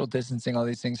lockdown, social distancing, all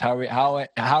these things. How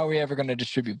are we ever going to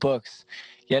distribute books?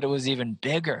 Yet it was even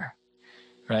bigger,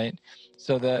 right?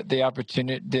 So the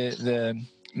opportunity, the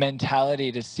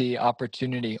mentality to see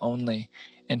opportunity only,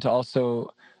 and to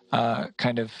also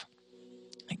kind of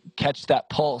catch that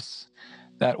pulse,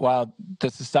 that while the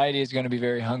society is going to be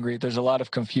very hungry, there's a lot of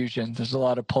confusion, there's a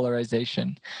lot of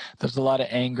polarization, there's a lot of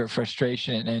anger,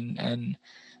 frustration, and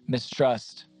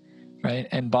mistrust, right?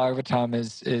 And Bhagavatam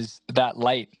is that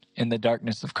light in the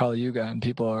darkness of Kali Yuga, and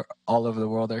people are all over the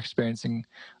world are experiencing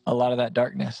a lot of that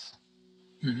darkness.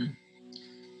 Mm-hmm.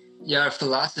 Yeah, our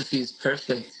philosophy is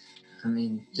perfect. I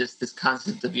mean, just this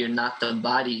concept of you're not the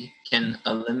body can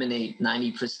eliminate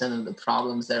 90% of the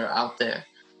problems that are out there.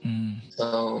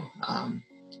 So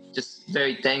just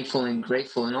very thankful and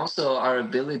grateful. And also our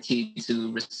ability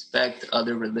to respect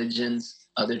other religions,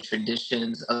 other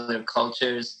traditions, other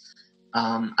cultures.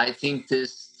 I think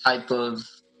this type of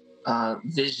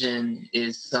vision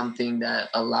is something that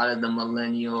a lot of the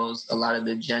millennials, a lot of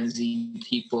the Gen Z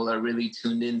people are really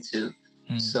tuned into.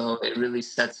 So it really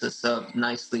sets us up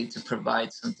nicely to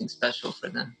provide something special for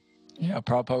them. Yeah,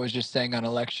 Prabhupada was just saying on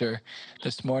a lecture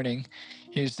this morning,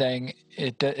 he was saying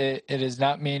it is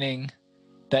not meaning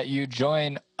that you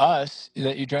join us,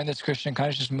 that you join this Christian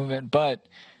consciousness movement, but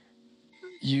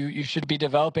you should be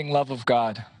developing love of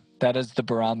God. That is the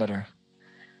barometer.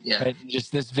 Yeah. Right?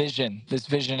 Just this vision.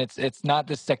 It's not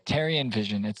this sectarian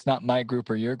vision. It's not my group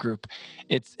or your group.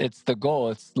 It's the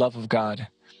goal. It's love of God.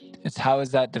 It's how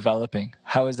is that developing?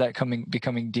 How is that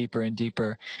becoming deeper and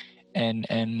deeper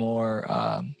and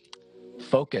more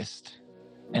focused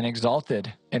and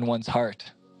exalted in one's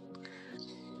heart?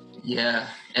 Yeah.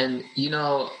 And,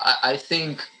 I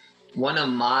think one of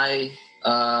my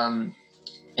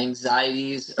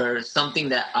anxieties, or something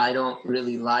that I don't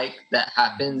really like that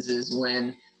happens, is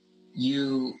when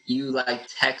you like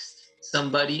text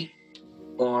somebody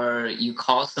or you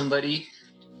call somebody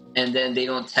and then they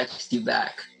don't text you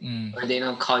back or they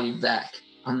don't call you back.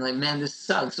 I'm like, man, this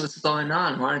sucks. What's going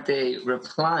on? Why aren't they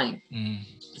replying?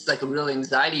 It's like a real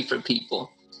anxiety for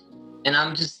people. And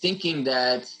I'm just thinking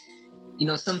that,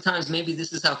 sometimes maybe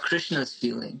this is how Krishna's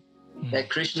feeling. That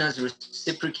Krishna's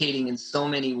reciprocating in so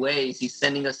many ways. He's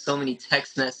sending us so many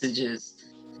text messages,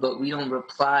 but we don't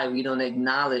reply, we don't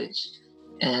acknowledge.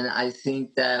 And I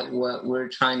think that what we're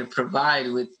trying to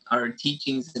provide with our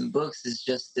teachings and books is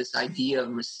just this idea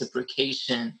of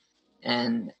reciprocation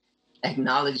and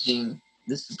acknowledging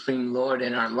the Supreme Lord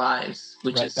in our lives,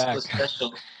 which Right is back. so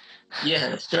special. Yeah,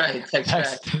 that's right. Text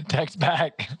back. Text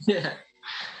back. Yeah.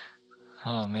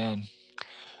 Oh man.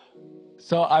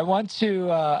 So I want to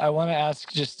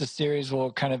ask just a series.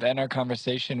 We'll kind of end our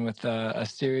conversation with a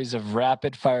series of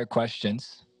rapid fire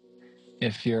questions,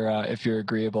 if you're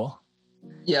agreeable.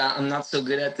 Yeah, I'm not so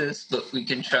good at this, but we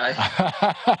can try.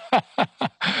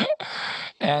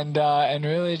 And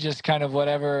really just kind of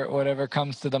whatever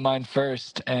comes to the mind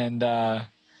first, and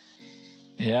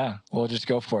yeah, we'll just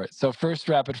go for it. So first,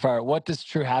 rapid fire. What does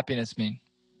true happiness mean?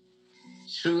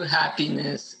 True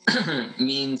happiness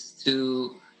means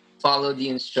to follow the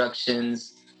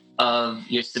instructions of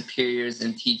your superiors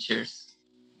and teachers.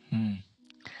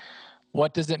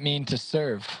 What does it mean to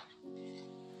serve?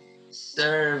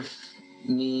 Serve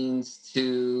means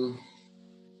to,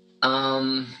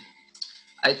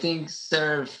 I think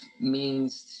serve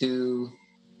means to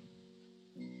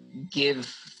give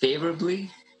favorably.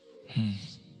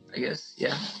 I guess,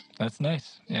 yeah. That's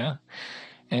nice, yeah.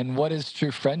 And what is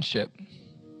true friendship?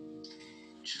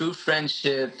 True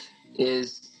friendship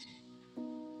is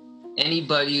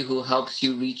anybody who helps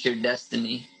you reach your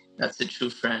destiny. That's a true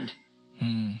friend.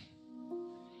 And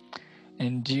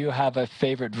do you have a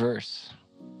favorite verse?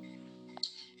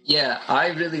 Yeah, I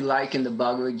really like in the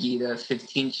Bhagavad Gita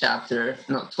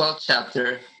 12th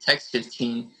chapter, text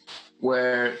 15,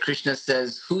 where Krishna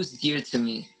says, who's dear to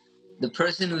me? The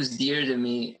person who's dear to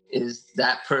me is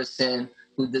that person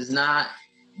who does not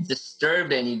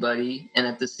disturb anybody and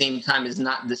at the same time is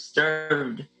not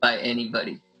disturbed by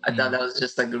anybody. I thought that was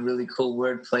just like a really cool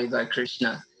wordplay by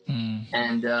Krishna.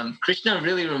 And Krishna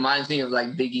really reminds me of like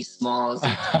Biggie Smalls.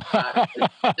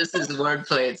 This is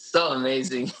wordplay. It's so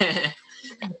amazing.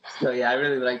 So yeah, I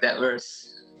really like that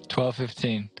verse.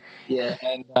 12:15. Yeah.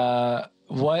 And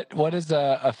what is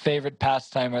a favorite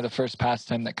pastime, or the first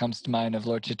pastime that comes to mind of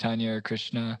Lord Chaitanya or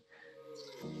Krishna?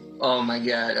 Oh my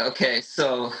God. Okay,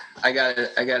 so I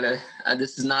gotta.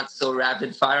 This is not so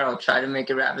rapid fire. I'll try to make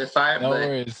it rapid fire. No but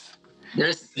worries.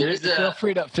 There's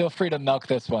feel free to milk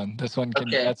this one. This one can.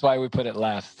 Okay. That's why we put it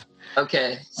last.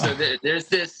 Okay, so there's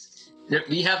this.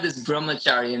 We have this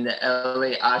brahmachari in the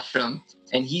LA ashram,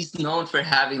 and he's known for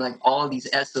having like all these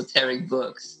esoteric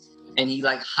books, and he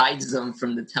like hides them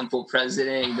from the temple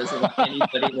president. He doesn't want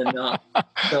anybody to know.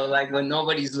 So like when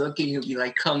nobody's looking, he'll be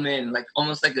like, come in, like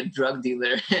almost like a drug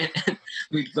dealer.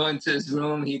 We'd go into his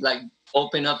room, he'd like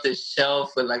open up this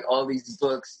shelf with like all these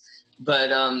books. But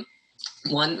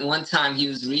one time he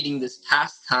was reading this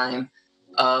pastime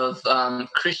of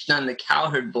Krishna and the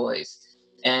Cowherd Boys.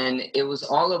 And it was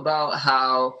all about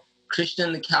how Krishna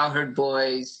and the Cowherd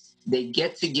Boys, they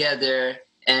get together,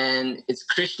 and it's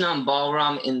Krishna and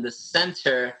Balram in the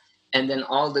center, and then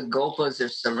all the gopas are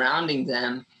surrounding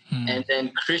them. And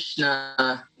then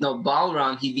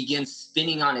Balram, he begins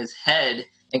spinning on his head,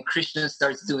 and Krishna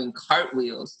starts doing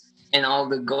cartwheels. And all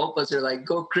the gopas are like,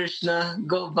 go Krishna,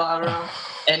 go Balram.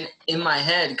 And in my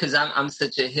head, because I'm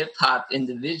such a hip hop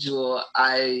individual,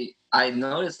 I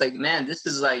noticed like, man, this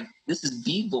is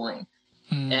b-boying.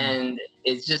 And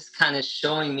it's just kind of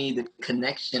showing me the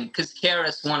connection, because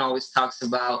KRS-One always talks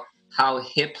about how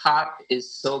hip hop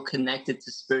is so connected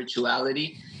to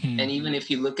spirituality. And even if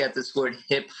you look at this word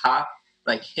hip hop,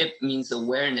 like hip means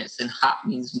awareness and hop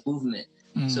means movement.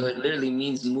 So it literally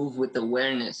means move with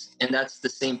awareness. And that's the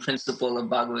same principle of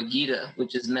Bhagavad Gita,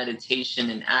 which is meditation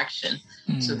and action.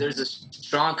 So there's a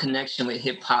strong connection with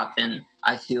hip hop, and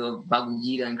I feel Bhagavad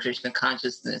Gita and Krishna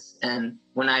consciousness. And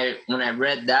when I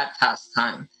read that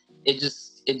pastime, it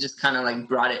just kind of like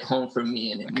brought it home for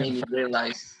me, and it made me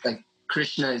realize like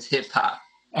Krishna is hip hop.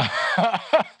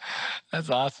 That's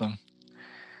awesome.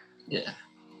 Yeah.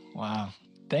 Wow.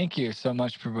 Thank you so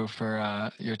much, Prabhu, for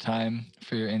your time,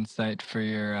 for your insight, for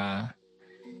your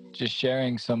just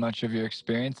sharing so much of your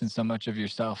experience and so much of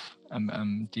yourself.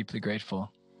 I'm deeply grateful.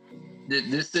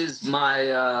 This is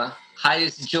my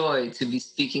highest joy to be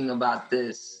speaking about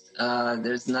this.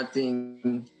 There's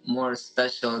nothing more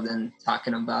special than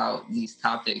talking about these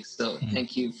topics. So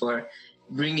thank you for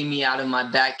bringing me out of my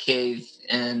bat cave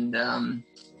and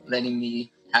letting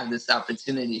me have this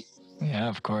opportunity. Yeah,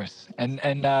 of course.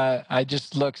 And I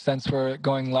just looked, since we're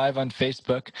going live on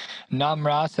Facebook, Nam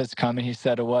Ras has come and he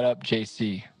said, "What up,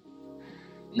 JC?"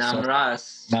 Nam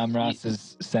Ras. Nam Ras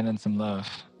is sending some love.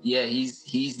 Yeah,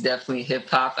 he's definitely hip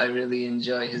hop. I really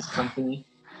enjoy his company.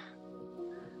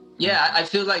 Yeah, I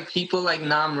feel like people like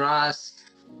Nam Ras,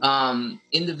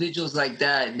 individuals like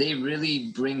that, they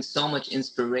really bring so much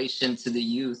inspiration to the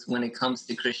youth when it comes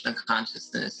to Krishna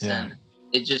consciousness. Yeah. And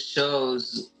it just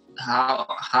shows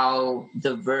how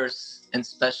diverse and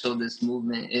special this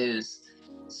movement is.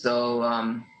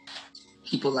 So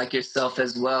people like yourself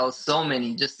as well, so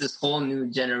many, just this whole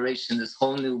new generation, this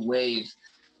whole new wave,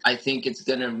 I think it's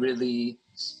going to really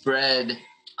spread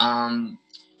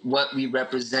what we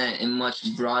represent in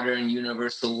much broader and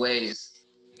universal ways.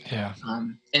 Yeah.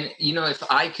 And, you know, if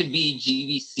I could be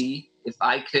GVC, if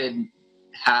I could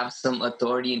have some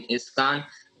authority in ISKCON,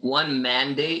 one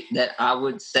mandate that I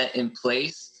would set in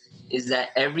place is that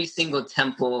every single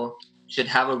temple should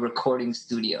have a recording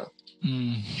studio.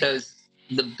 Because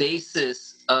the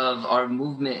basis of our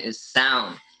movement is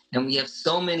sound. And we have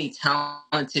so many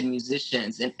talented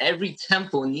musicians, and every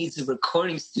temple needs a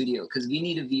recording studio because we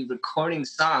need to be recording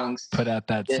songs. Put out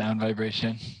that sound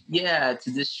vibration. Yeah,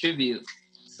 to distribute.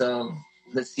 So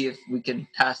let's see if we can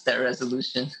pass that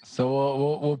resolution.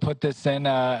 So we'll put this in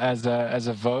as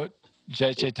a vote.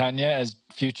 Jai Chaitanya as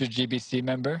future GBC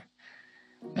member.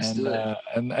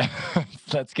 And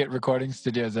let's get recording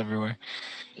studios everywhere.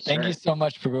 Thank you so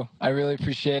much, Prabhu. I really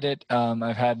appreciate it.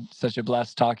 I've had such a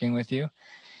blast talking with you.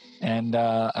 And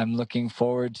I'm looking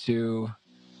forward to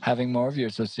having more of your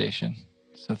association.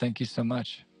 So thank you so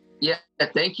much. Yeah,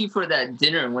 thank you for that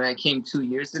dinner when I came 2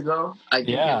 years ago. I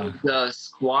think it was the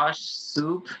squash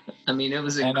soup. I mean, it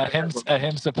was incredible. And a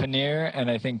himsa paneer and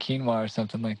I think quinoa or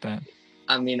something like that.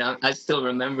 I mean, I still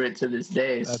remember it to this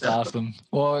day. That's awesome.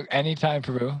 Well, anytime,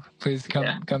 Prabhu. Please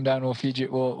come down. We'll feed you.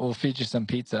 We'll feed you some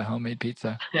pizza, homemade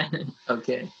pizza.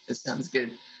 Okay, that sounds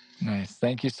good. Nice.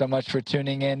 Thank you so much for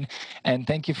tuning in, and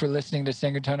thank you for listening to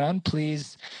Sankirtan On.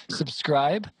 Please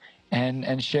subscribe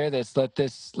and share this.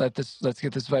 Let's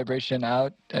get this vibration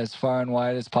out as far and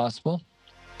wide as possible.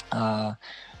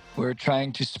 We're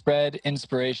trying to spread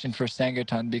inspiration for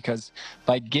Sankirtan because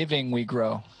by giving we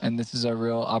grow, and this is a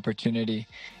real opportunity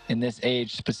in this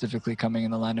age, specifically coming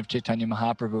in the line of Chaitanya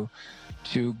Mahaprabhu,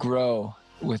 to grow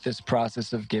with this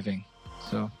process of giving.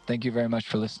 So thank you very much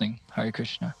for listening. Hare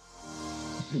Krishna.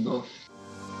 Go.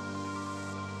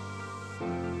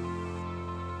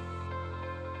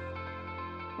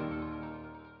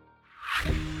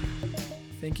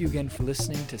 Thank you again for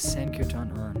listening to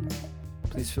Sankirtan On.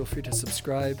 Please feel free to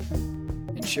subscribe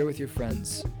and share with your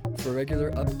friends for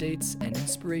regular updates and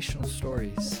inspirational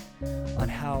stories on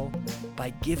how by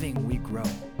giving we grow.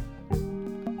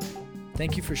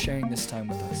 Thank you for sharing this time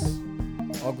with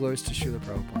us. All glories to Srila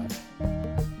Prabhupada.